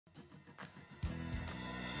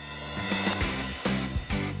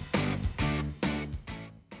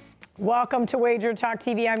Welcome to WagerTalk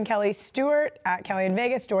TV. I'm Kelly Stewart at Kelly in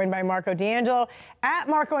Vegas, joined by Marco D'Angelo at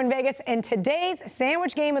Marco in Vegas. And today's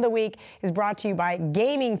sandwich game of the week is brought to you by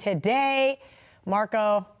Gaming Today.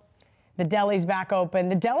 Marco, the deli's back open.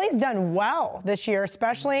 The deli's done well this year,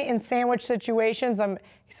 especially in sandwich situations. I'm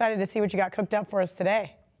excited to see what you got cooked up for us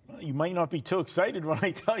today. You might not be too excited when I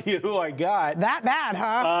tell you who I got. That bad,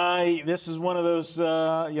 huh? This is one of those,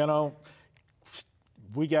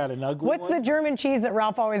 we got an ugly What's one. the German cheese that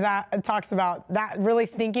Ralph always talks about? That really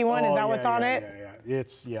stinky one? Is that what's on it?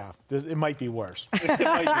 It might be worse. It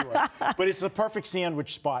might be worse. But it's the perfect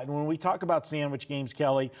sandwich spot. And when we talk about sandwich games,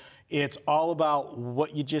 Kelly, it's all about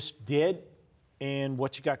what you just did and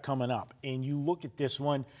what you got coming up. And you look at this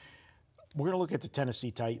one. We're going to look at the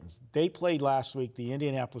Tennessee Titans. They played last week the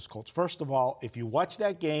Indianapolis Colts. First of all, if you watch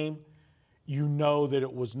that game, you know that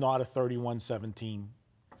it was not a 31-17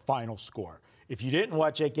 final score. If you didn't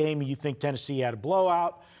watch that game and you think Tennessee had a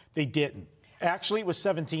blowout, they didn't. Actually, it was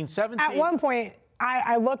 17-17. At one point,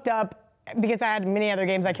 I looked up, because I had many other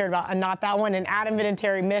games I cared about, and not that one, and Adam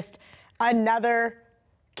Vinatieri missed another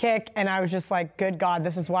kick, and I was just like, good God,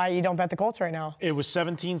 this is why you don't bet the Colts right now. It was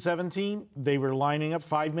 17-17. They were lining up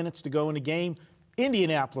 5 minutes to go in the game.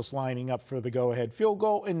 Indianapolis lining up for the go-ahead field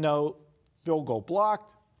goal, and no, field goal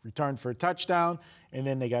blocked, returned for a touchdown, and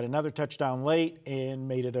then they got another touchdown late and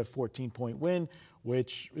made it a 14-point win,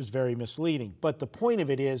 which is very misleading. But the point of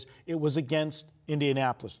it is, it was against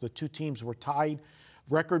Indianapolis. The two teams were tied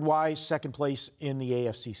record-wise, second place in the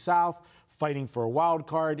AFC South, fighting for a wild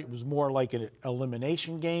card. It was more like an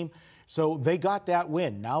elimination game. So they got that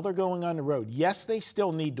win. Now they're going on the road. Yes, they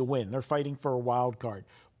still need to win. They're fighting for a wild card.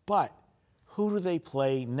 But who do they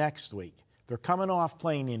play next week? They're coming off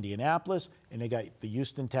playing Indianapolis, and they got the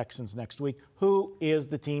Houston Texans next week. Who is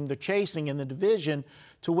the team they're chasing in the division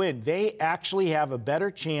to win? They actually have a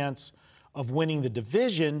better chance of winning the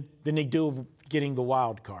division than they do of getting the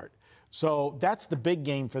wild card. So that's the big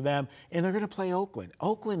game for them, and they're going to play Oakland.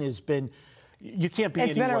 Oakland has been, you can't be.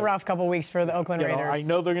 It's been a rough couple weeks for the Oakland Raiders. I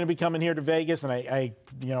know they're going to be coming here to Vegas, and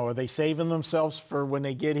are they saving themselves for when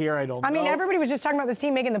they get here? I don't know. I mean, everybody was just talking about this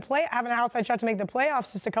team making having an outside shot to make the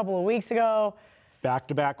playoffs just a couple of weeks ago.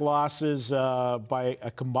 Back-to-back losses by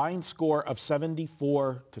a combined score of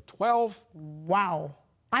 74-12. Wow.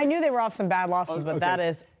 I knew they were off some bad losses, but that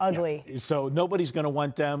is ugly. Yeah. So nobody's going to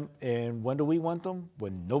want them. And when do we want them?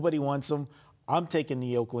 When nobody wants them. I'm taking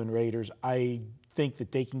the Oakland Raiders. I think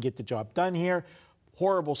that they can get the job done here.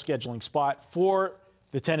 Horrible scheduling spot for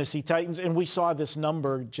the Tennessee Titans. And we saw this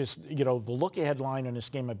number just, the look-ahead line on this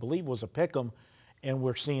game, I believe, was a pick'em. And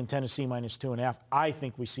we're seeing Tennessee -2.5. I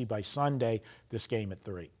think we see by Sunday this game at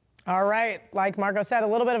 3. All right. Like Marco said, a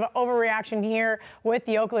little bit of an overreaction here with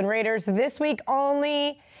the Oakland Raiders. This week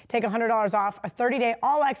only, take $100 off a 30-day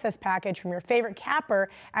all-access package from your favorite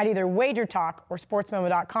capper at either WagerTalk or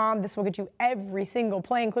sportsmemo.com. This will get you every single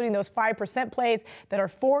play, including those 5% plays that are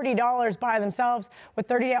 $40 by themselves. With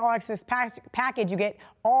 30-day all-access package, you get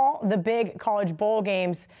all the big college bowl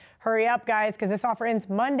games. Hurry up, guys, because this offer ends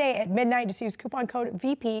Monday at midnight. Just use coupon code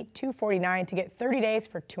VP249 to get 30 days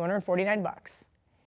for $249.